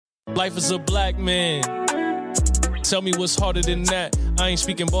Life as a black man. Tell me what's harder than that. I ain't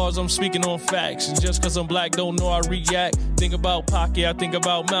speaking bars, I'm speaking on facts. Just cause I'm black, don't know I react. Think about Pocket, I think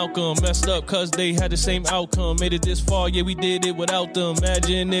about Malcolm. Messed up cause they had the same outcome. Made it this far, yeah, we did it without them.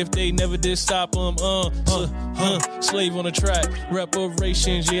 Imagine if they never did stop them. Slave on the track.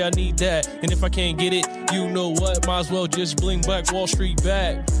 Reparations, yeah, I need that. And if I can't get it, you know what? Might as well just bling Black Wall Street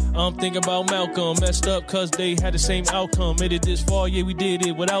back. I'm thinking about Malcolm. Messed up cause they had the same outcome. Made it this far, yeah, we did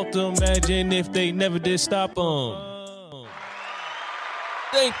it without them. Imagine if they never did stop them.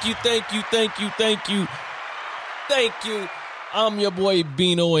 Thank you, thank you, thank you, thank you, thank you. I'm your boy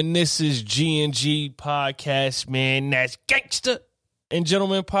Bino, and this is G&G Podcast, man. That's Gangsta and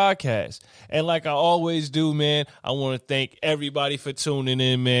Gentlemen Podcast. And like I always do, man, I want to thank everybody for tuning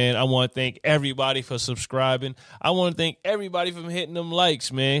in, man. I want to thank everybody for subscribing. I want to thank everybody for hitting them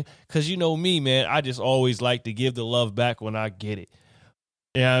likes, man, because you know me, man. I just always like to give the love back when I get it.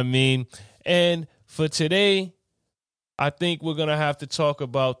 You know what I mean? And for today, I think we're going to have to talk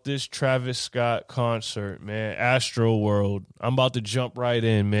about this Travis Scott concert, man. Astroworld. I'm about to jump right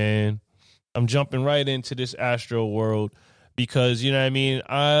in, man. I'm jumping right into this Astroworld because, you know what I mean,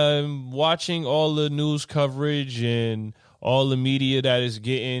 I'm watching all the news coverage and all the media that is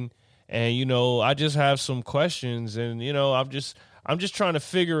getting, and, you know, I just have some questions, and, you know, I'm just trying to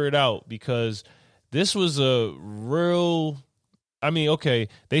figure it out because this was a real, I mean, okay,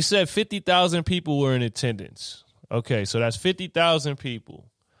 they said 50,000 people were in attendance. Okay, so that's 50,000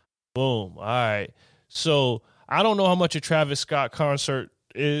 people. Boom. All right. So I don't know how much a Travis Scott concert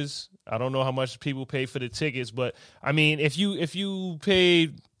is. I don't know how much people pay for the tickets, but I mean, if you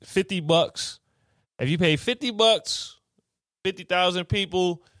paid $50, if you paid $50, 50,000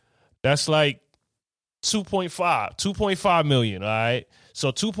 people, that's like 2.5 million. All right.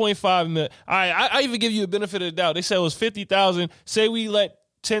 So 2.5 million. All right. I even give you a benefit of the doubt. They said it was 50,000. Say we let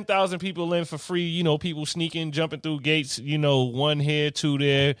 10,000 people in for free, you know, people sneaking, jumping through gates, you know, one here, two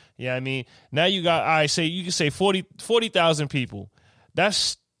there. Yeah, I mean, now you got, I say, you can say 40,000 people. That's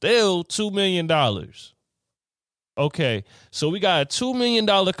still $2 million. Okay, so we got a $2 million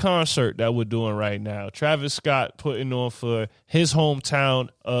concert that we're doing right now. Travis Scott putting on for his hometown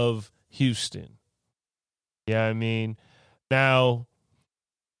of Houston. Yeah, I mean, now,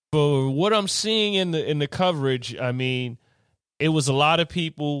 for what I'm seeing in the coverage, I mean, it was a lot of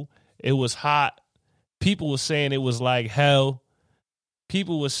people. It was hot. People were saying it was like hell.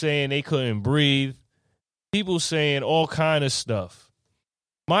 People were saying they couldn't breathe. People saying all kind of stuff.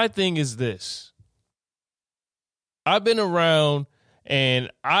 My thing is this. I've been around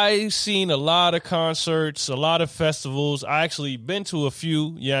and I've seen a lot of concerts, a lot of festivals. I actually been to a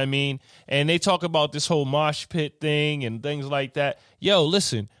few, you know what I mean? And they talk about this whole mosh pit thing and things like that. Yo,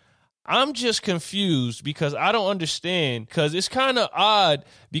 listen. I'm just confused because I don't understand, because it's kind of odd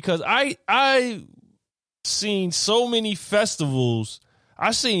because I seen so many festivals. I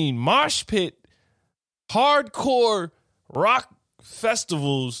seen mosh pit, hardcore rock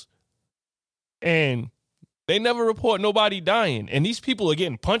festivals, and they never report nobody dying. And these people are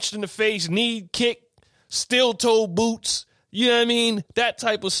getting punched in the face, knee kick, steel toe boots, you know what I mean? That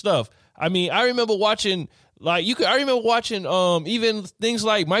type of stuff. I mean, I remember watching... I remember watching even things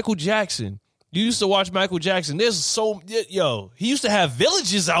like Michael Jackson. You used to watch Michael Jackson. He used to have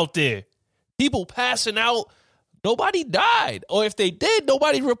villages out there. People passing out. Nobody died. Or if they did,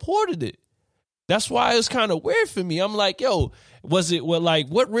 nobody reported it. That's why it's kind of weird for me. I'm like, yo, what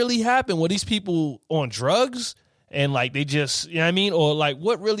really happened? Were these people on drugs? And like they just, you know what I mean? Or like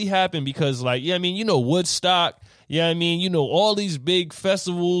what really happened? Because like, yeah, I mean, you know, Woodstock. Yeah, I mean, you know, all these big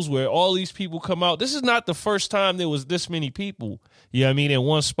festivals where all these people come out. This is not the first time there was this many people, you know what I mean, in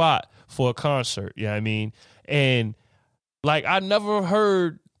one spot for a concert, you know what I mean? And, like, I never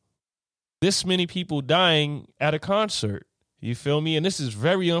heard this many people dying at a concert, you feel me? And this is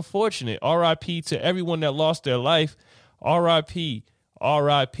very unfortunate. R.I.P. to everyone that lost their life. R.I.P.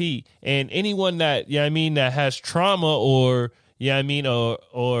 R.I.P. And anyone that, you know what I mean, that has trauma or... Yeah, I mean,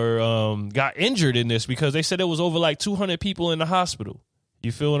 or got injured in this, because they said there was over like 200 people in the hospital.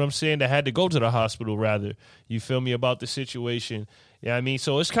 You feel what I'm saying? That had to go to the hospital, rather. You feel me, about the situation? Yeah, I mean,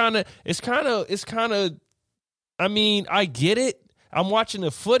 so it's kind of. I mean, I get it. I'm watching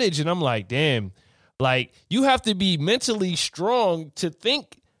the footage and I'm like, damn, like you have to be mentally strong to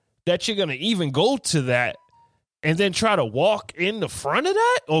think that you're gonna even go to that. And then try to walk in the front of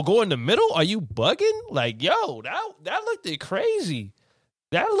that or go in the middle? Are you bugging? Like, yo, that looked crazy.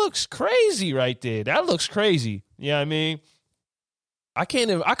 That looks crazy right there. That looks crazy. You know what I mean? I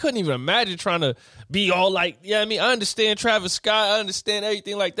couldn't even imagine trying to be all like, yeah, I mean, I understand Travis Scott. I understand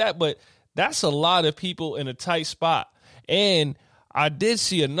everything like that. But that's a lot of people in a tight spot. And I did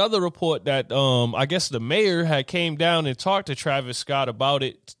see another report that I guess the mayor had came down and talked to Travis Scott about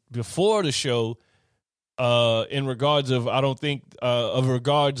it before the show. In regards of, I think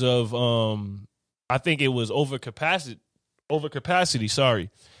it was overcapacity. Sorry,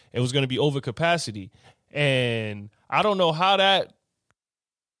 it was going to be overcapacity, and I don't know how that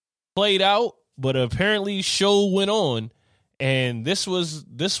played out, but apparently show went on, and this was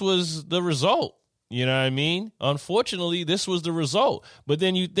the result. You know what I mean? Unfortunately, this was the result. But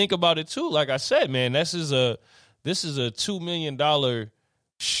then you think about it too. Like I said, man, this is a $2 million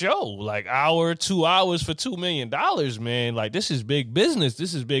show. Like 2 hours for $2 million, man. Like, this is big business.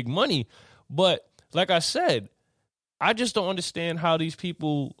 This is big money. But like I said, I just don't understand how these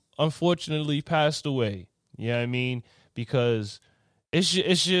people unfortunately passed away. You know what I mean? Because it's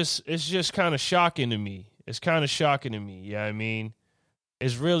just kind of shocking to me. It's kind of shocking to me. You know what I mean?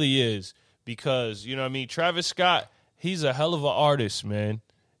 It really is. Because, you know what I mean, Travis Scott, he's a hell of an artist, man.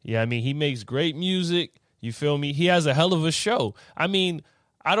 Yeah, I mean, he makes great music. You feel me? He has a hell of a show. I mean,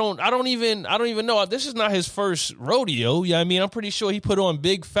 I don't even know. This is not his first rodeo. Yeah, I mean, I'm pretty sure he put on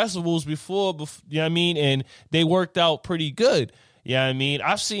big festivals before, you know what I mean, and they worked out pretty good. Yeah, I mean,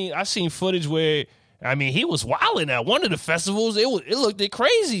 I've seen footage where, I mean, he was wilding at one of the festivals. It looked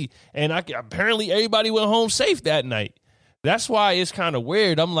crazy, and apparently everybody went home safe that night. That's why it's kind of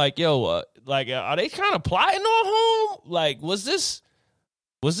weird. I'm like, yo, are they kind of plotting on home? Like, was this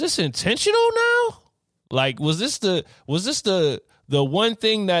intentional now? Like, was this the one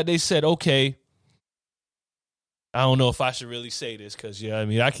thing that they said, okay, I don't know if I should really say this because, yeah, I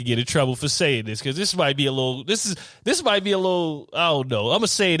mean, I could get in trouble for saying this because this might be a little, I don't know. I'm going to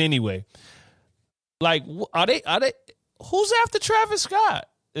say it anyway. Like, are they, who's after Travis Scott?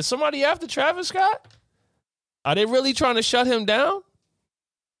 Is somebody after Travis Scott? Are they really trying to shut him down?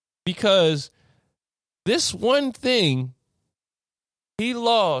 Because this one thing, he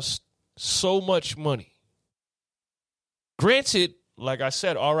lost so much money. Granted, like I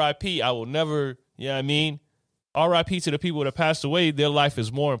said, RIP, I will never, you know what I mean? RIP to the people that passed away. Their life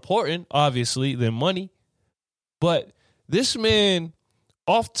is more important, obviously, than money. But this man,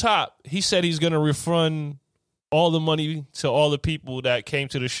 off top, he said he's going to refund all the money to all the people that came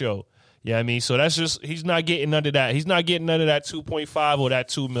to the show. Yeah, I mean, so that's just, he's not getting none of that. He's not getting none of that 2.5 or that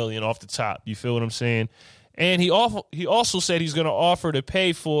 2 million off the top. You feel what I'm saying? And he also said he's going to offer to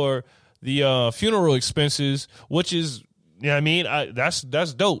pay for the funeral expenses, which is, you know what I mean?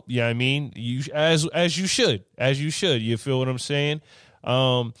 That's dope. Yeah, I mean, you as you should. You feel what I'm saying?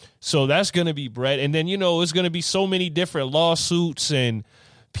 So that's going to be bread. And then, you know, it's going to be so many different lawsuits and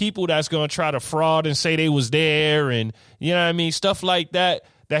people that's going to try to fraud and say they was there and, you know what I mean, stuff like that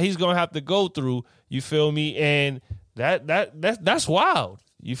he's going to have to go through, you feel me? And that's wild.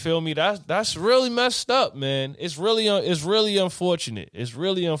 You feel me? That's really messed up, man. It's really unfortunate. It's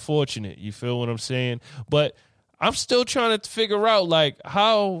really unfortunate. You feel what I'm saying? But I'm still trying to figure out like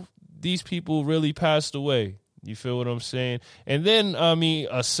how these people really passed away. You feel what I'm saying? And then, I mean,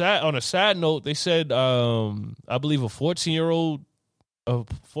 on a sad note, they said, I believe a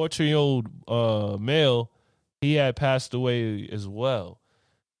 14-year-old male, he had passed away as well.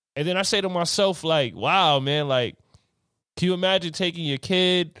 And then I say to myself, like, wow, man, like, can you imagine taking your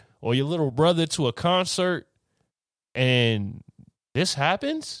kid or your little brother to a concert and this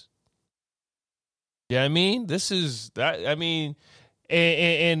happens? Yeah, I mean, this is that. I mean,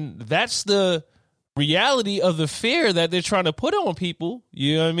 and that's the reality of the fear that they're trying to put on people.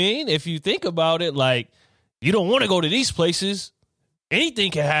 You know what I mean? If you think about it, like, you don't want to go to these places.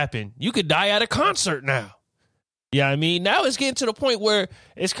 Anything can happen. You could die at a concert now. Yeah, I mean, now it's getting to the point where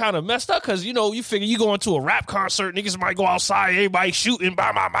it's kind of messed up because, you know, you figure you go into a rap concert, niggas might go outside, everybody shooting,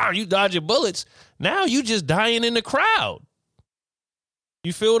 you dodging bullets. Now you just dying in the crowd.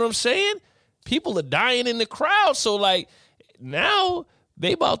 You feel what I'm saying? People are dying in the crowd. So, like, now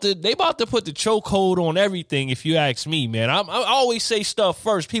they about to put the chokehold on everything, if you ask me, man. I always say stuff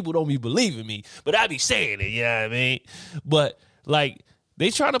first. People don't be believing me, but I be saying it, you know what I mean? But, like, I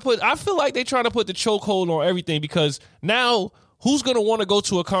feel like they trying to put the chokehold on everything because now who's going to want to go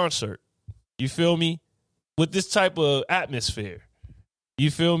to a concert? You feel me? With this type of atmosphere. You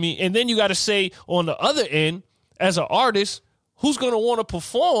feel me? And then you got to say on the other end, as an artist, who's going to want to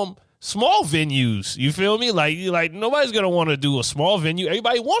perform small venues? You feel me? Like nobody's going to want to do a small venue.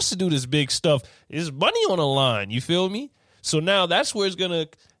 Everybody wants to do this big stuff. There's money on the line. You feel me? So now that's where you know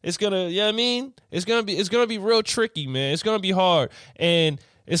what I mean? It's going to be real tricky, man. It's going to be hard. And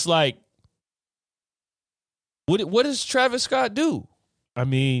it's like, what does Travis Scott do? I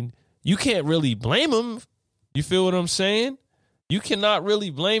mean, you can't really blame him. You feel what I'm saying? You cannot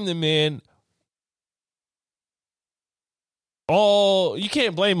really blame the man You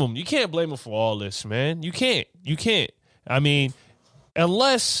can't blame him. You can't blame him for all this, man. You can't. I mean,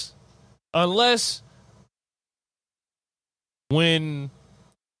 unless when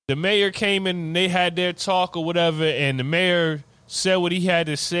the mayor came in and they had their talk or whatever, and the mayor said what he had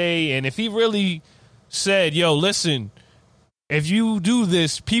to say, and if he really said, yo, listen, if you do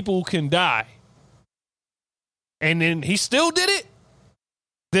this, people can die, and then he still did it,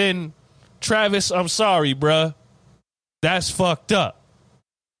 then Travis, I'm sorry, bruh. That's fucked up.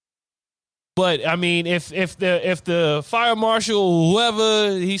 But I mean, if the fire marshal or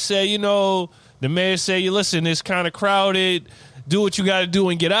whoever, he said, you know, the mayor said, you listen, it's kind of crowded, do what you got to do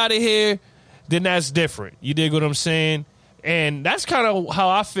and get out of here, then that's different. You dig what I'm saying? And that's kind of how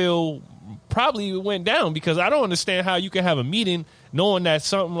I feel probably went down, because I don't understand how you can have a meeting knowing that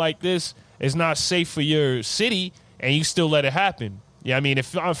something like this is not safe for your city and you still let it happen. Yeah, I mean,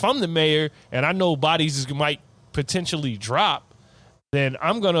 if I'm the mayor and I know bodies might potentially drop, then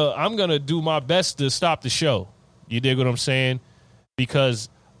I'm gonna do my best to stop the show. You dig what I'm saying? Because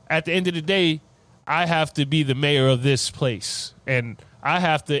at the end of the day, I have to be the mayor of this place, and I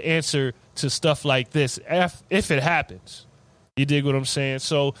have to answer to stuff like this if it happens. You dig what I'm saying?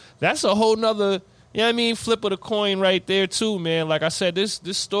 So that's a whole nother, you know what I mean, flip of the coin right there too, man. Like I said, this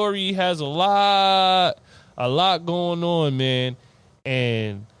story has a lot going on, man.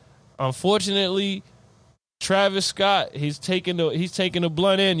 And unfortunately, Travis Scott, he's taking the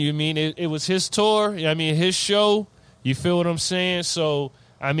blunt end. You mean it was his tour? I mean, his show. You feel what I'm saying? So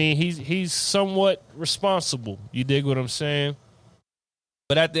I mean, he's somewhat responsible. You dig what I'm saying?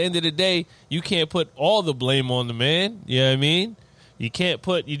 But at the end of the day, you can't put all the blame on the man. You know what I mean?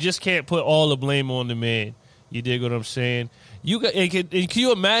 You just can't put all the blame on the man. You dig what I'm saying? Can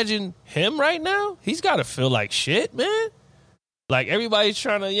you imagine him right now? He's got to feel like shit, man. Like, everybody's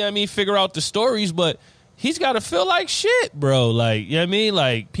trying to, you know what I mean, figure out the stories, but he's got to feel like shit, bro. Like, you know what I mean?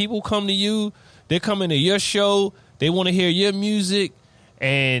 Like, people come to you, they come into your show, they want to hear your music,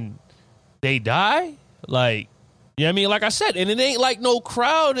 and they die? Like, you know what I mean? Like I said, and it ain't like no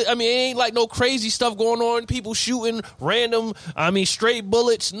crowd. I mean, it ain't like no crazy stuff going on, people shooting random, straight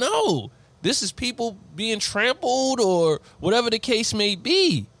bullets. No. This is people being trampled or whatever the case may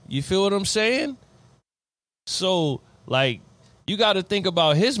be. You feel what I'm saying? So, like, you got to think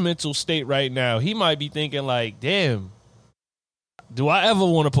about his mental state right now. He might be thinking like, damn, do I ever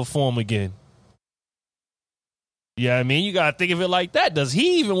want to perform again? Yeah, I mean, you got to think of it like that. Does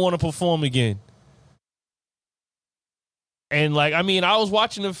he even want to perform again? And like, I mean, I was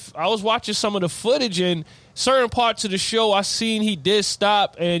watching some of the footage, and certain parts of the show I seen he did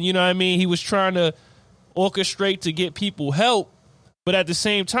stop, and you know what I mean, he was trying to orchestrate to get people help. But at the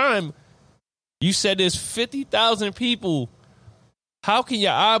same time, you said there's 50,000 people. How can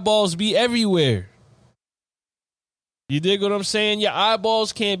your eyeballs be everywhere? You dig what I'm saying? Your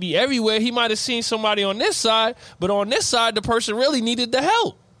eyeballs can't be everywhere. He might have seen somebody on this side, but on this side, the person really needed the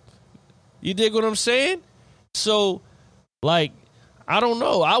help. You dig what I'm saying? So, like, I don't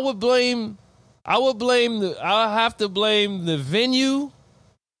know. I have to blame the venue.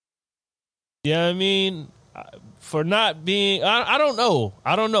 Yeah, I mean, for not being, I don't know.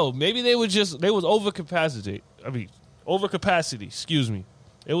 Maybe they was overcapacity. Overcapacity, excuse me.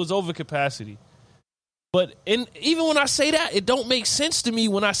 It was overcapacity. But even when I say that, it don't make sense to me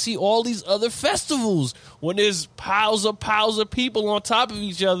when I see all these other festivals, when there's piles of people on top of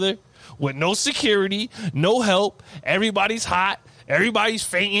each other with no security, no help. Everybody's hot. Everybody's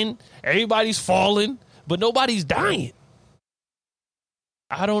fainting. Everybody's falling, but nobody's dying.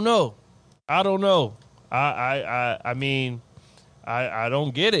 I don't know. I mean, I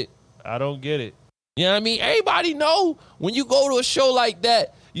don't get it. I don't get it. You know what I mean? Everybody know when you go to a show like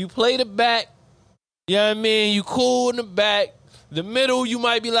that, you play the back. You know what I mean? You cool in the back. The middle, you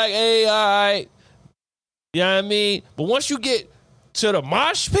might be like, hey, all right. You know what I mean? But once you get to the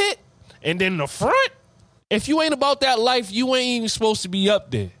mosh pit and then the front, if you ain't about that life, you ain't even supposed to be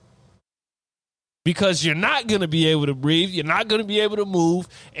up there. Because you're not going to be able to breathe. You're not going to be able to move.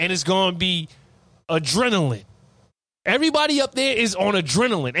 And it's going to be adrenaline. Everybody up there is on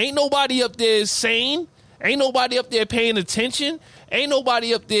adrenaline. Ain't nobody up there sane. Ain't nobody up there paying attention. Ain't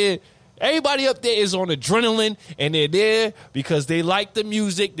nobody up there. Everybody up there is on adrenaline, and they're there because they like the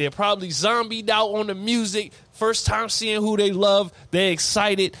music. They're probably zombied out on the music. First time seeing who they love. They're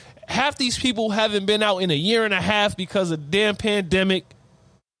excited. Half these people haven't been out in a year and a half because of the damn pandemic.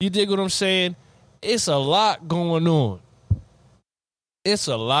 You dig what I'm saying? It's a lot going on. It's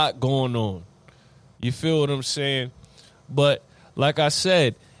a lot going on. You feel what I'm saying? But like I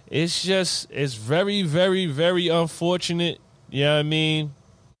said, it's very, very, very unfortunate. You know what I mean?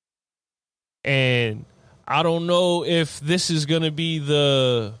 And I don't know if this is going to be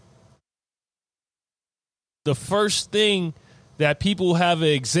the first thing that people have an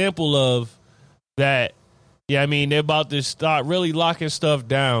example of that, yeah, I mean, they're about to start really locking stuff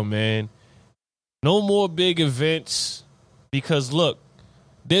down, man. No more big events because, look,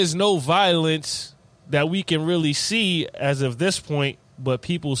 there's no violence that we can really see as of this point, but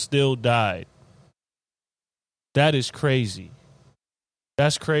people still died. That is crazy.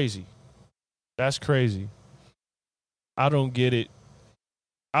 That's crazy. That's crazy. I don't get it.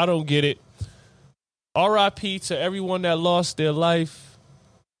 I don't get it. R.I.P. to everyone that lost their life.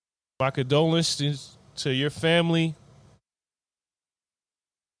 My condolences to your family.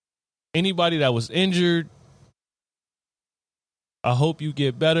 Anybody that was injured, I hope you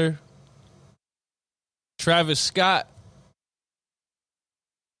get better. Travis Scott,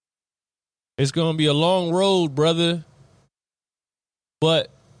 it's going to be a long road, brother. But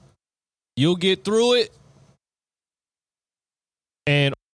you'll get through it. And